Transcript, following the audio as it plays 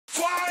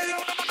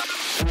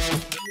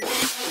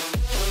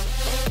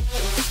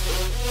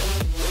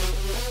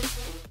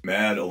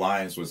Mad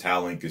Alliance was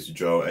Howling Cause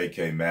Joe,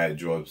 aka Mad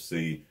Joe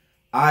FC.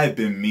 I've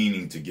been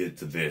meaning to get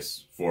to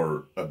this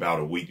for about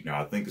a week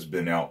now. I think it's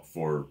been out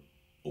for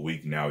a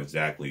week now,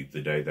 exactly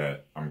the day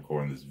that I'm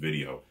recording this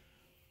video.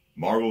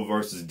 Marvel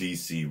vs.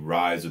 DC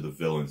Rise of the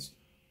Villains,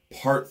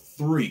 Part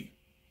 3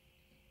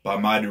 by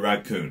Mighty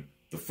Raccoon.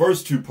 The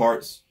first two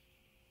parts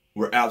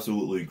were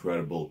absolutely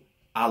incredible.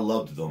 I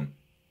loved them.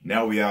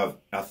 Now we have,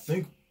 I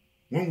think,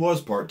 when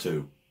was Part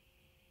 2?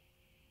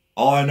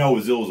 All I know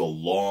is it was a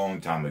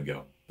long time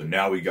ago. But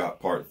now we got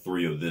Part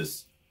 3 of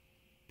this.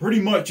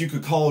 Pretty much you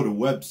could call it a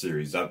web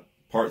series.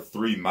 Part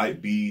 3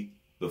 might be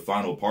the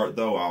final part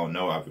though. I don't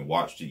know. I haven't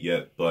watched it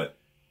yet. But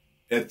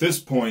at this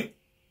point,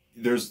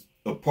 there's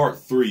a Part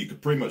 3. You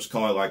could pretty much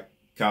call it like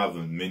kind of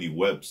a mini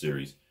web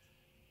series.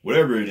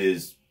 Whatever it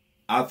is,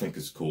 I think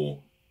it's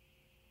cool.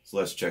 So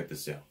let's check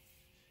this out.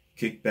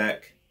 Kick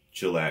back,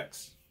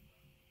 chillax.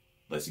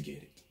 Let's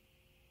get it.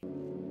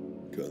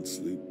 Can't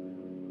sleep.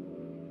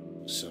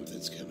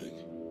 Something's coming.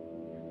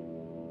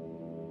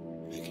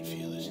 I can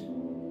feel it.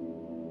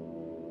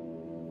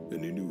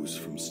 Any news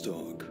from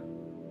Stark?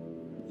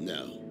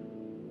 No.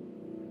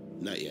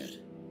 Not yet.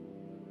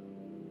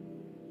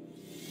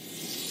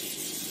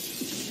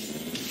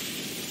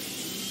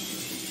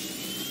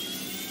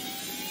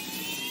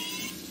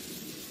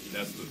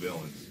 That's the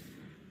villains.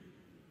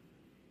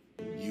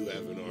 You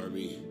have an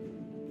army.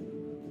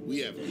 We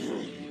have a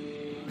home.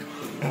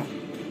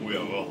 We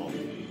have a Hulk.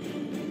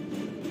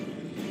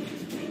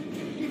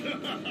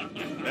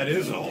 That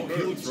is a Hulk.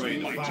 He looks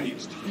ready to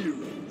fight.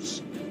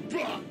 Heroes.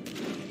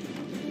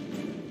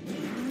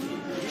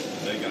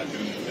 They got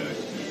Doomsday.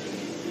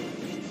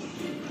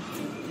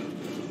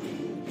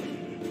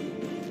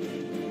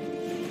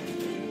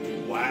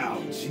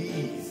 Wow,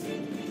 jeez.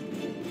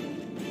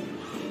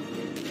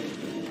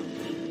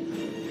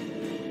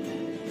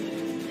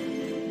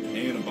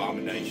 And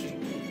Abomination.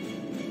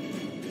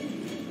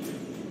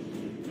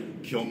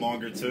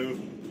 Killmonger too.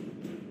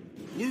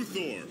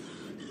 Luthor!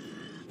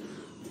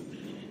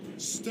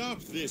 Stop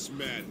this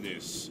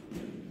madness!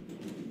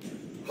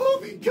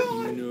 Holy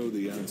God! You know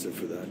the answer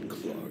for that,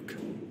 Clark.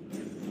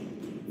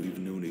 We've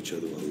known each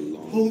other a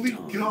long Holy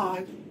time.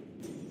 God!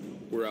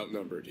 We're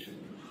outnumbered.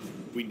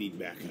 We need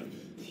backup.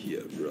 Yeah,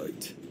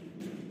 right.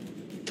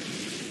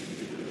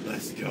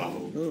 Let's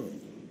go. Oh,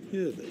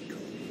 here they come.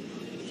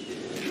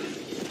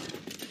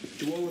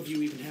 Do all of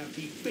you even have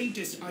the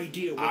faintest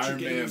idea what Iron you're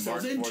getting Man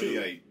yourselves Mark into?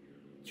 48.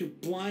 You're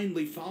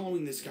blindly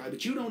following this guy,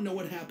 but you don't know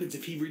what happens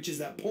if he reaches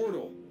that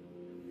portal.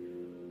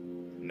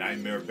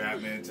 Nightmare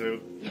Batman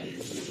too.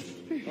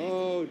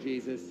 Oh,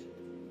 Jesus.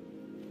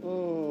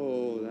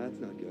 Oh, that's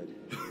not good.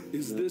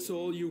 Is this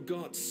all you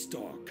got,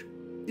 Stark?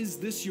 Is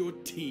this your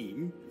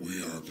team?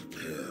 We are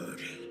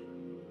prepared.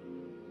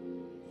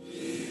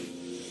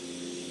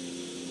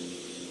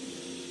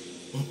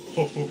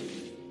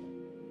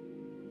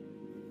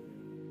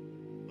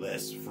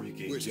 Let's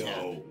freaking Where's go.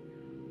 Cap?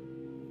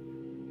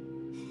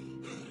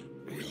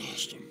 We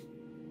lost him.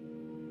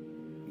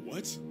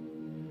 What?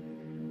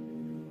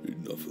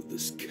 Enough of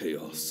this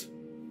chaos.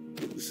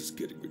 This is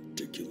getting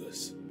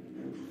ridiculous.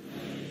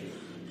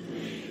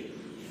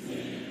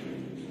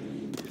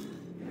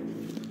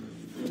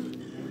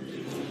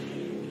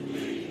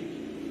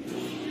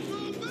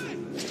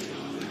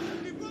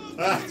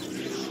 Ah.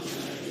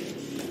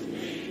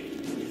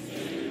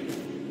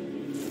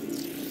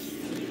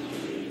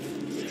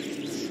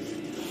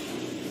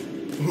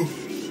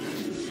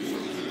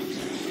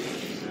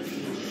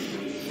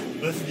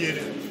 Let's get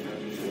it.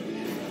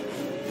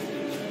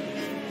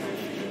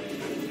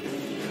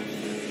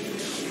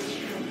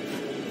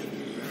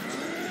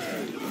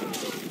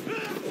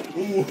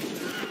 Ooh.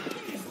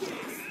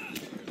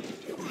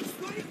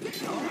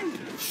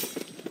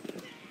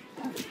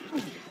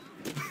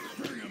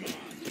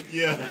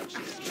 Yeah.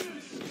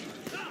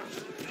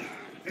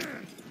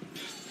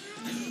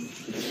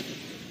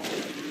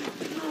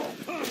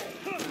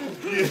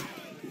 Yeah.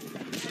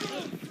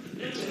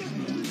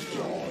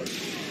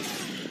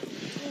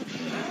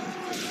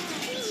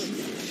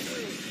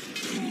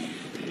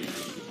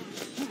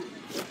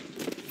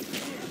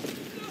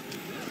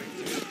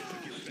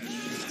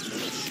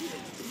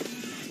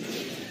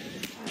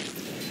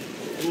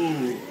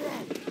 Ooh.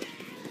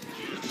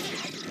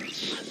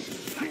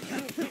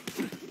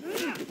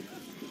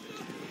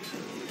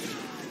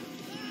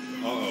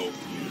 Uh-oh.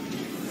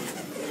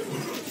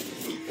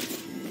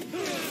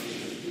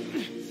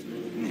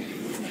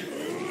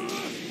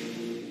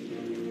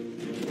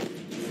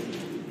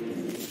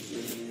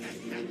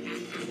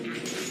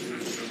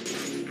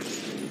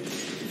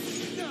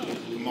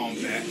 Come on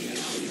back.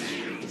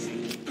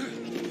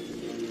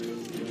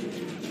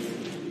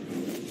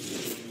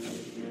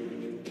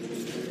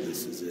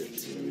 This is it.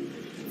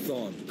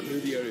 Thawne, clear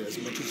the area as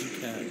much as you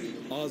can.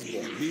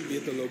 Osborn, meet me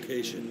at the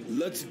location.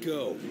 Let's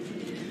go.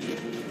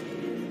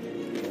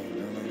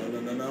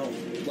 Oh, no.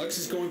 Lex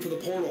is going for the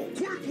portal.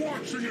 Quit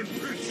watching and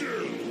pitch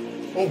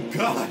in! Oh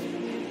God!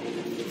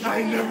 I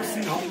ain't never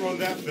seen Hulk run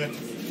that fast.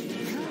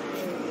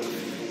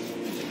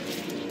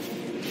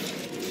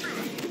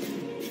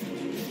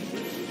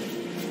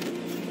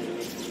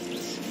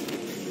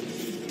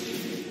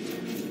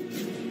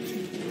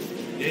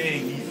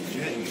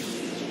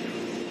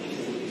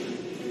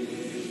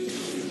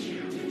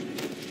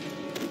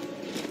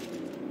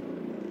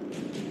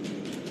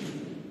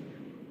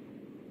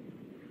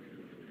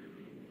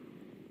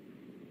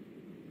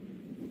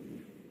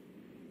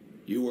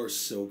 are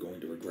so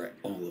going to regret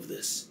all of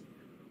this.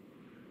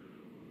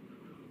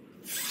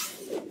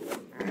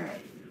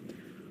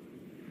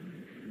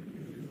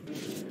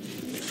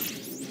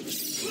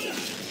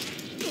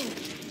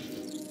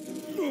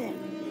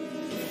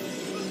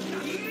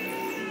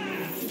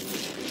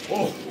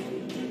 Oh.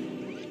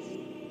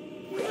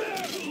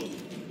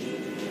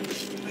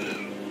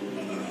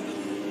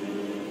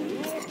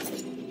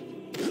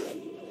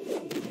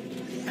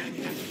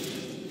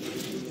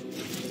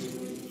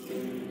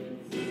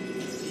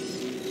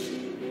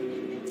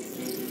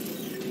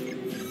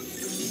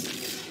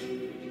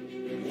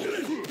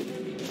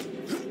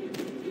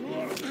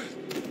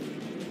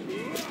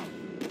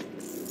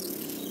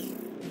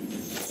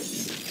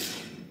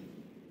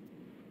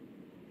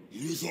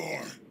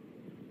 Luthor!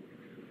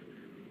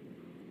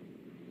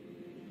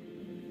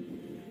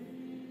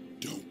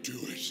 Don't do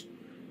it.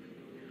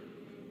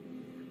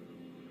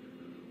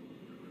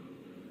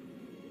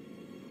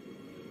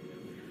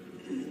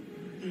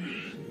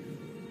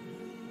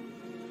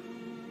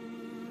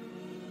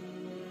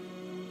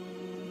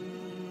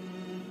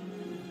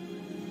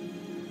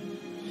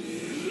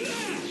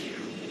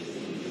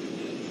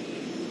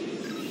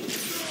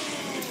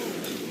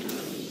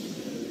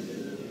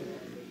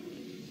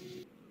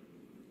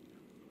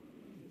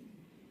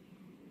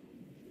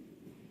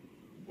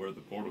 Where'd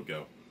the portal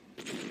go?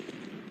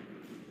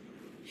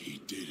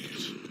 He did it.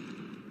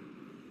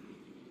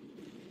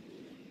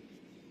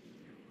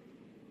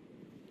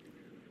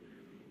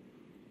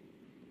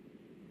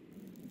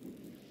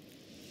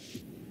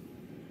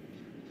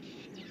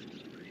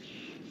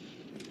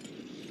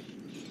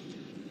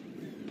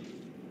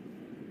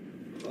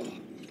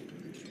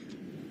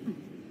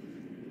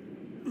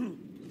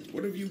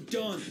 What have you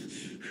done?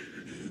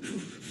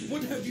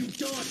 What have you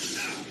done?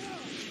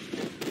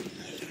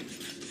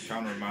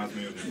 Kind of reminds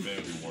me of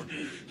Infinity War.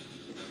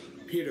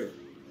 Peter,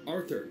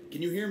 Arthur,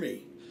 can you hear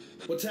me?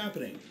 What's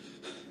happening?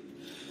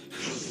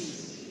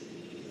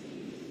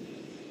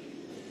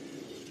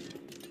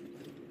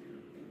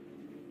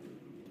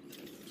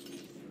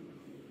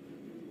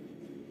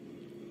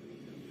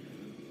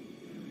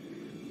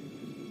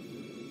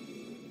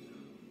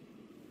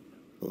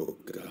 Oh,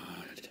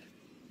 God.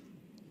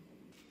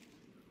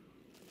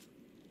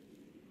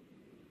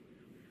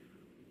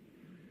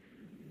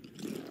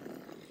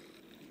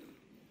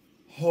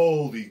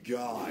 Holy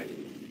God.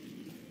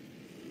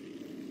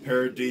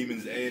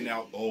 Parademons and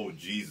out. Oh,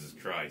 Jesus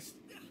Christ.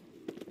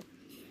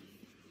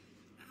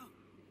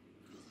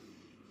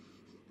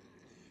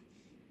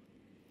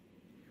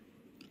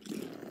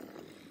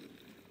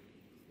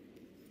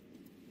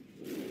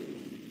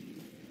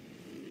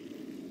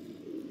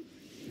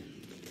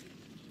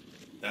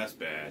 That's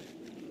bad.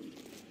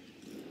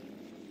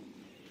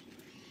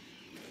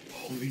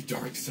 Holy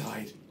dark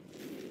side.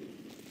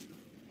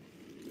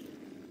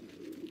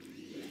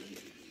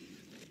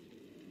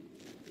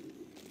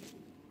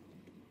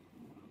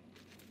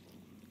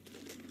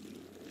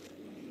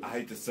 I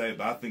hate to say it,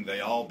 but I think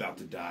they all about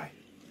to die.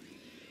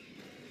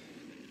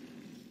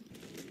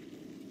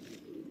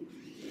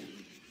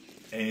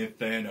 And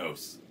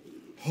Thanos.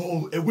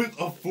 And with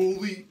a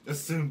fully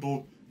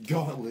assembled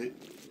gauntlet.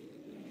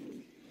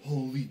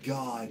 Holy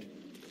God.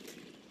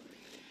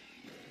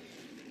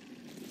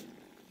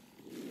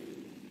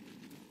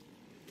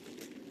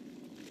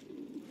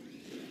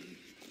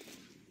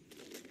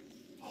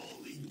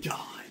 Holy God.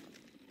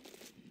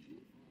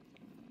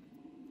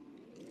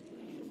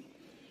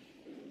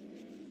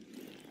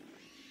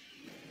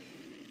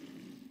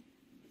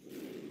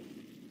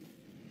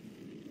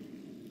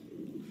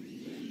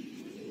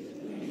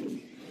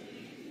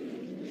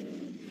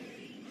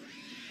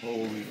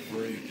 Holy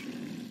freak.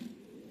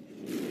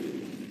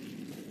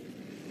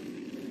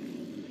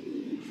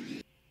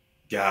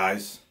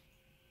 Guys,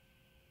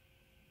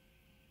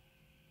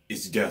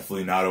 it's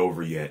definitely not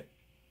over yet.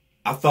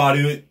 I thought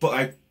it would, but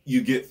like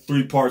you get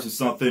 3 parts of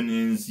something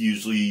and it's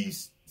usually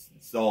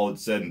all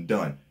said and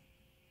done.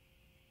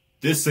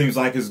 This seems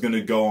like it's going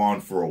to go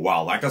on for a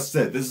while. Like I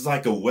said, this is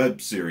like a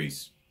web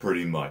series,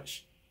 pretty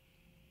much.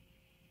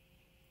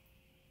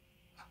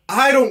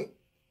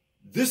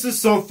 This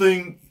is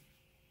something,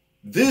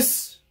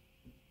 this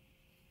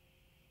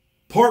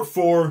part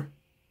 4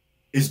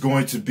 is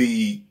going to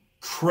be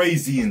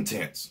crazy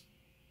intense.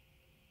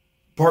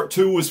 Part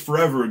 2 was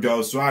forever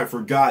ago, so I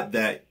forgot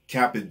that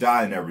Cap had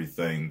died and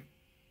everything.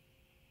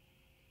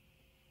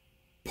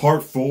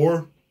 Part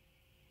 4,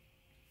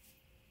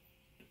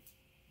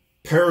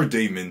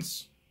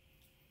 Parademons,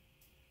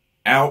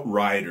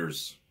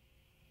 Outriders,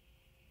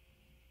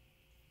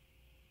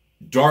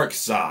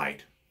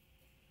 Darkseid,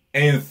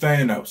 and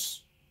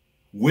Thanos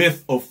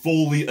with a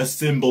fully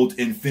assembled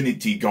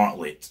Infinity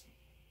Gauntlet.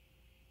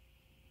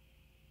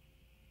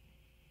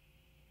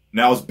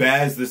 Now, as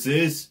bad as this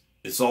is,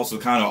 it's also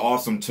kind of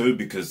awesome too,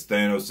 because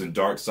Thanos and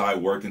Darkseid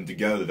working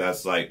together,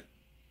 that's like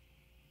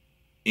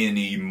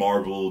any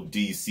Marvel,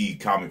 DC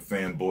comic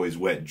fanboy's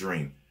wet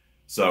dream.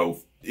 So,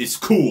 it's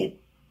cool.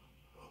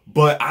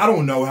 But I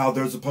don't know how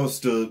they're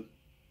supposed to...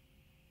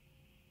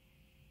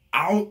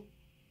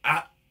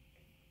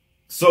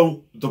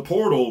 So, the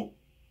portal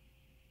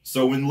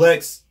So when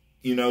Lex,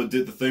 you know,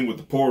 did the thing with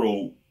the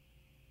portal,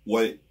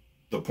 what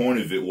the point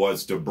of it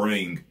was to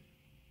bring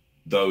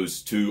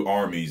those two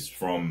armies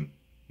from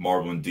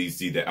Marvel and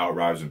DC, the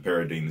Outriders and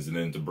Parademons, and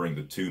then to bring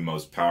the two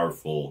most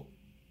powerful,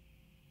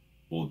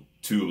 well,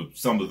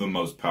 some of the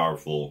most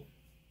powerful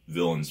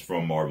villains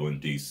from Marvel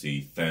and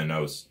DC,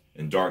 Thanos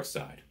and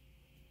Darkseid.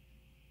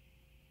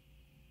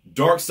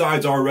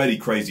 Darkseid's already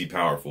crazy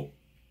powerful.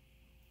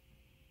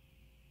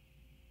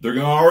 They're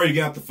gonna already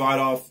have to fight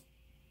off,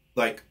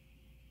 like,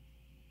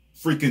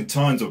 freaking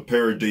tons of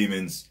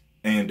Parademons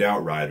and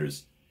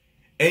Outriders.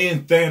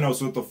 And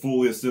Thanos with a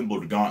fully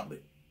assembled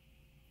gauntlet.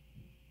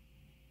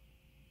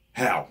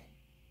 How?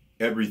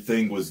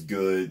 Everything was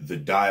good. The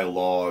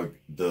dialogue,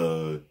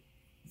 the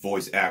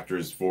voice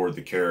actors for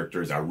the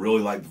characters. I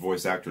really like the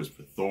voice actors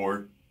for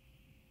Thor,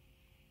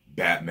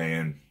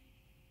 Batman.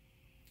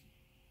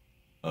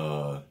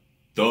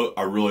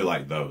 I really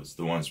like those.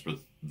 The ones for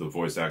the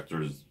voice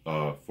actors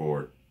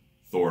for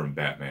Thor and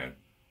Batman.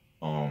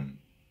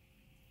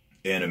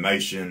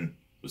 Animation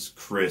was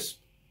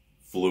crisp,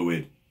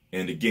 fluid,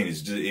 and again,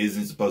 it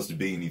isn't supposed to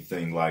be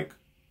anything like,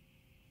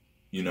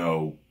 you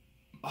know,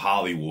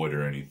 Hollywood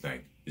or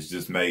anything. It's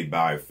just made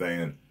by a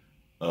fan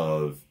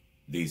of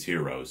these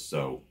heroes.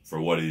 So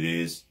for what it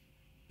is,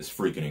 it's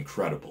freaking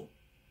incredible.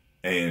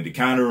 And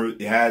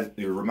it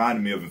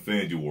reminded me of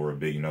Infinity War a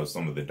bit. You know,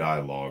 some of the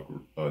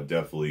dialogue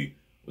definitely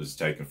was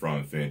taken from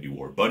Infinity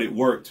War, but it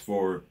worked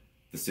for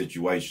the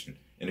situation.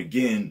 And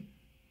again,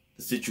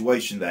 the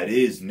situation that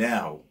is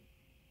now,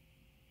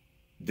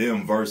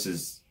 them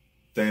versus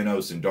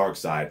Thanos and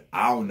Darkseid,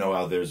 I don't know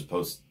how they're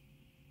supposed to,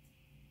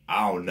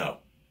 I don't know.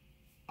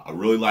 I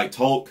really liked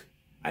Hulk.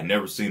 I'd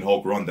never seen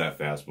Hulk run that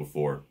fast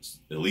before.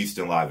 At least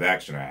in live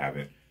action, I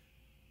haven't.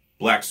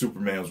 Black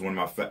Superman was one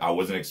of my I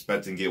wasn't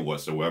expecting it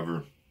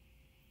whatsoever.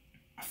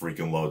 I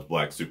freaking loved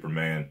Black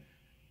Superman.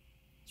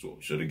 That's what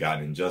we should have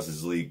gotten in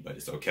Justice League, but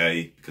it's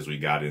okay because we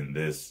got in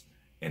this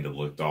and it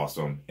looked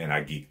awesome and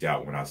I geeked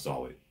out when I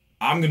saw it.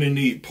 I'm going to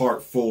need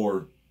part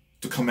 4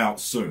 to come out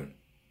soon.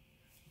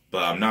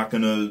 But I'm not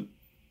going to,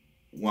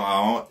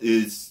 well,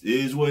 it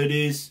is what it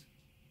is.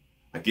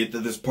 I get that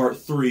this part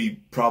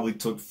 3 probably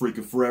took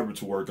freaking forever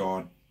to work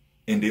on,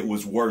 and it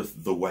was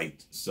worth the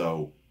wait.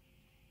 So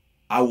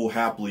I will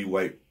happily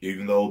wait,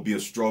 even though it'll be a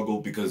struggle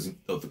because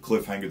of the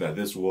cliffhanger that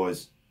this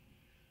was.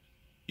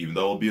 Even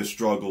though it'll be a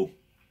struggle,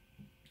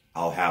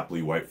 I'll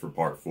happily wait for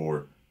part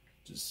 4.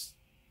 Just,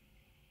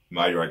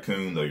 Mighty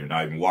Raccoon, though you're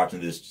not even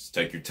watching this, just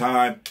take your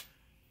time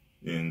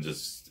and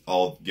just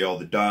get all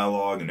the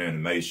dialogue and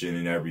animation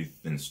and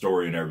everything,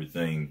 story and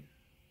everything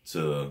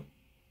to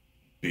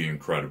be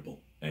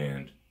incredible.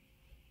 And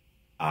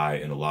I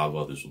and a lot of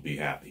others will be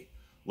happy.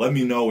 Let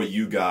me know what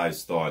you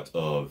guys thought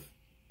of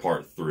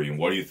part 3 and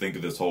what do you think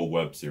of this whole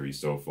web series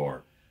so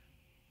far.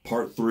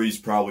 Part 3 is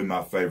probably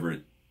my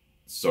favorite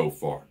so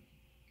far,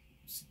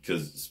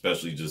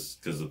 especially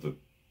just because of the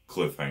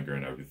cliffhanger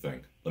and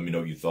everything. Let me know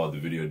what you thought of the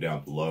video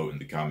down below in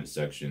the comment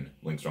section.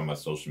 Links on my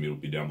social media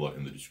will be down below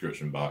in the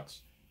description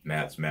box.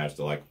 Matt, smash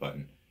the like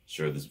button.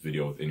 Share this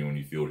video with anyone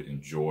you feel to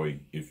enjoy.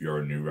 If you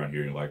are new around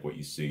here and you like what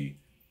you see,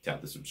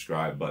 tap the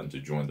subscribe button to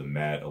join the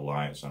Mad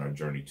Alliance on our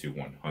journey to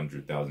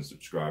 100,000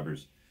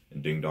 subscribers.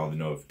 And ding dong the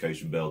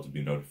notification bell to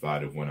be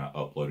notified of when I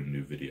upload a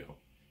new video.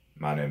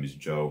 My name is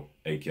Joe,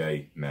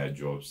 aka Mad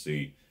Joe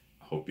FC.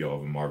 I hope y'all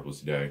have a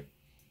marvelous day.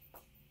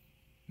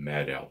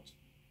 Mad out.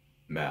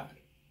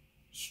 Mad.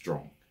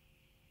 Strong.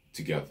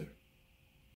 Together.